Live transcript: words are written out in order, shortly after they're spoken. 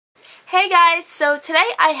Hey guys, so today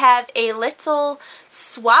I have a little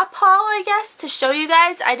swap haul, I guess, to show you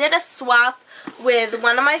guys. I did a swap with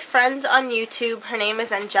one of my friends on YouTube. Her name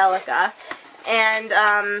is Angelica, and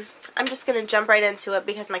I'm just going to jump right into it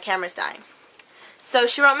because my camera's dying. So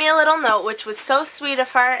she wrote me a little note, which was so sweet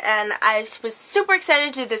of her, and I was super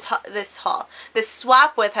excited to do this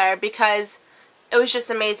swap with her because it was just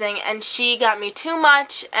amazing, and she got me too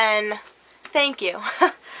much, and thank you.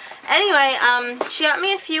 Anyway, she got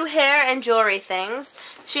me a few hair and jewelry things.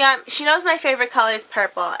 She knows my favorite color is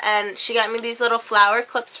purple, and she got me these little flower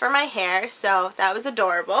clips for my hair, so that was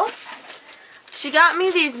adorable. She got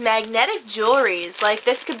me these magnetic jewelries, like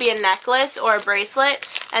this could be a necklace or a bracelet,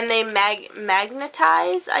 and they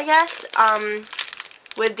magnetize, I guess,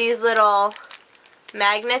 with these little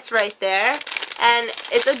magnets right there, and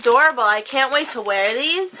it's adorable. I can't wait to wear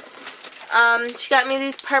these. She got me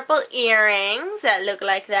these purple earrings that look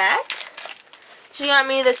like that. She got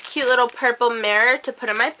me this cute little purple mirror to put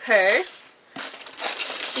in my purse.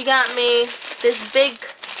 She got me this big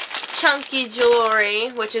chunky jewelry,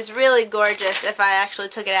 which is really gorgeous if I actually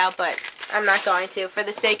took it out, but I'm not going to for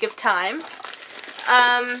the sake of time.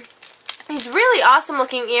 These really awesome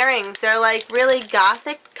looking earrings. They're like really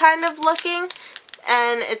gothic kind of looking.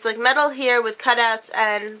 And it's like metal here with cutouts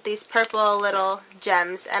and these purple little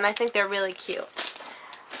gems, and I think they're really cute.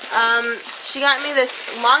 She got me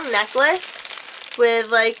this long necklace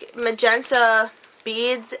with like magenta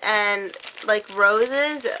beads and like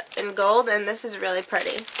roses and gold, and this is really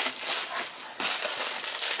pretty.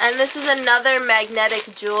 And this is another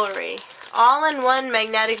magnetic jewelry. All-in-one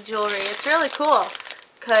magnetic jewelry. It's really cool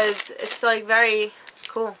because it's like very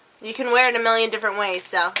cool. You can wear it a million different ways,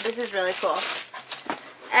 so this is really cool.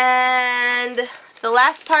 And the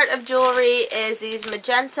last part of jewelry is these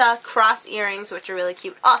magenta cross earrings, which are really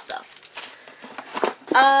cute also.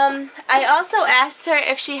 I also asked her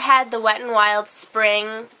if she had the Wet n Wild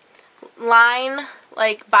spring line,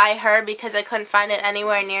 like, by her because I couldn't find it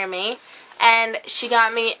anywhere near me. And she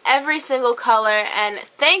got me every single color, and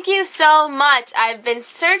thank you so much. I've been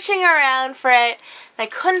searching around for it, and I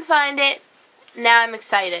couldn't find it. Now I'm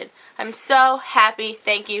excited. I'm so happy.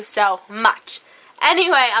 Thank you so much.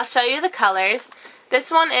 Anyway, I'll show you the colors.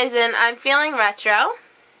 This one is in I'm Feeling Retro.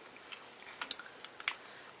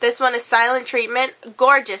 This one is Silent Treatment.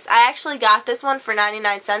 Gorgeous. I actually got this one for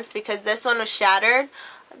 99 cents because this one was shattered.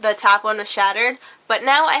 The top one was shattered. But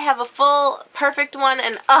now I have a full perfect one,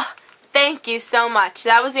 and thank you so much.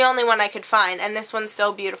 That was the only one I could find, and this one's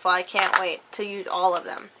so beautiful. I can't wait to use all of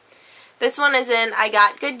them. This one is in I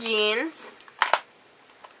Got Good Jeans.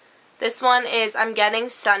 This one is I'm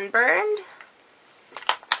Getting Sunburned.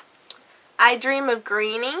 I Dream of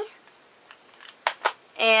Greenie,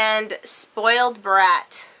 and Spoiled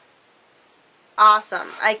Brat. Awesome.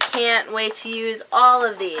 I can't wait to use all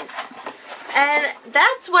of these. And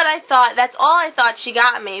that's what I thought, that's all I thought she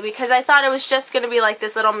got me, because I thought it was just going to be like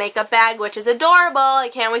this little makeup bag, which is adorable. I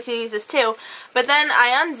can't wait to use this too. But then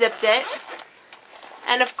I unzipped it,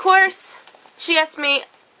 and of course, she gets me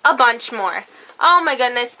a bunch more. Oh my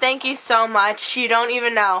goodness, thank you so much. You don't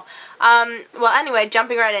even know. Well, anyway,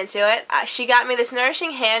 jumping right into it, she got me this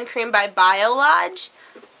Nourishing Hand Cream by BioLodge.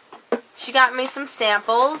 She got me some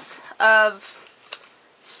samples of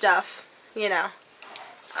stuff, you know.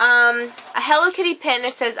 A Hello Kitty pin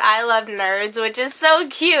that says I love nerds, which is so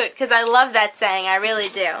cute because I love that saying. I really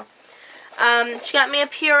do. She got me a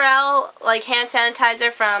Purell like hand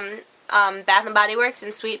sanitizer from Bath & Body Works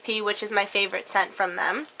and Sweet Pea, which is my favorite scent from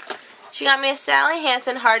them. She got me a Sally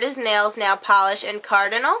Hansen Hard as Nails nail polish in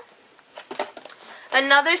Cardinal.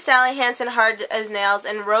 Another Sally Hansen Hard as Nails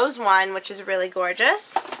in Rose Wine, which is really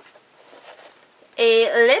gorgeous.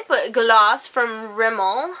 A lip gloss from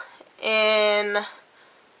Rimmel in,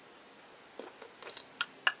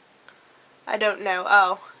 I don't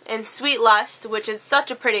know, in Sweet Lust, which is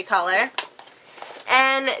such a pretty color.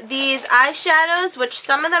 And these eyeshadows, which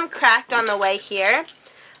some of them cracked on the way here,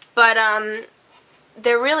 but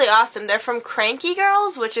they're really awesome. They're from Cranky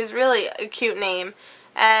Girls, which is really a cute name.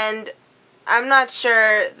 And I'm not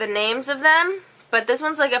sure the names of them, but this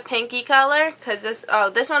one's like a pinky color, because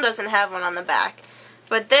this one doesn't have one on the back.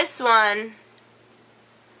 But this one,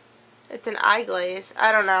 it's an eye glaze.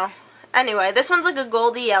 I don't know. Anyway, this one's like a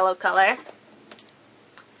goldy yellow color.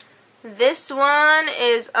 This one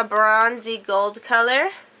is a bronzy gold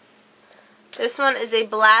color. This one is a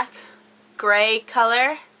black gray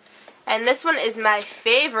color. And this one is my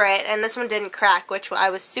favorite, and this one didn't crack, which I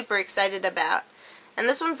was super excited about. And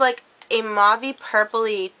this one's like a mauvey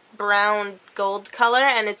purpley brown gold color,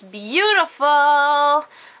 and it's beautiful.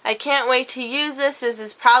 I can't wait to use this. This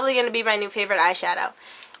is probably going to be my new favorite eyeshadow.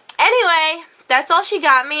 Anyway, that's all she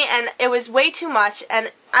got me, and it was way too much,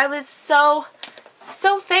 and I was so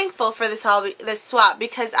thankful for this swap,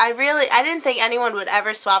 because I didn't think anyone would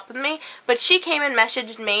ever swap with me, but she came and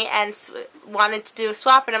messaged me and wanted to do a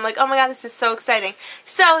swap, and I'm like, oh my god, this is so exciting.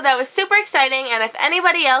 So that was super exciting, and if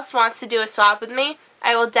anybody else wants to do a swap with me,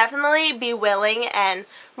 I will definitely be willing and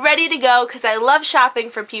ready to go, because I love shopping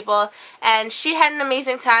for people, and she had an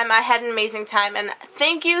amazing time, I had an amazing time, and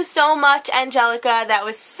thank you so much, Angelica. That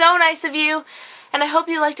was so nice of you. And I hope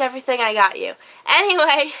you liked everything I got you.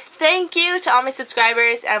 Anyway, thank you to all my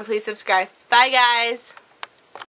subscribers, and please subscribe. Bye, guys.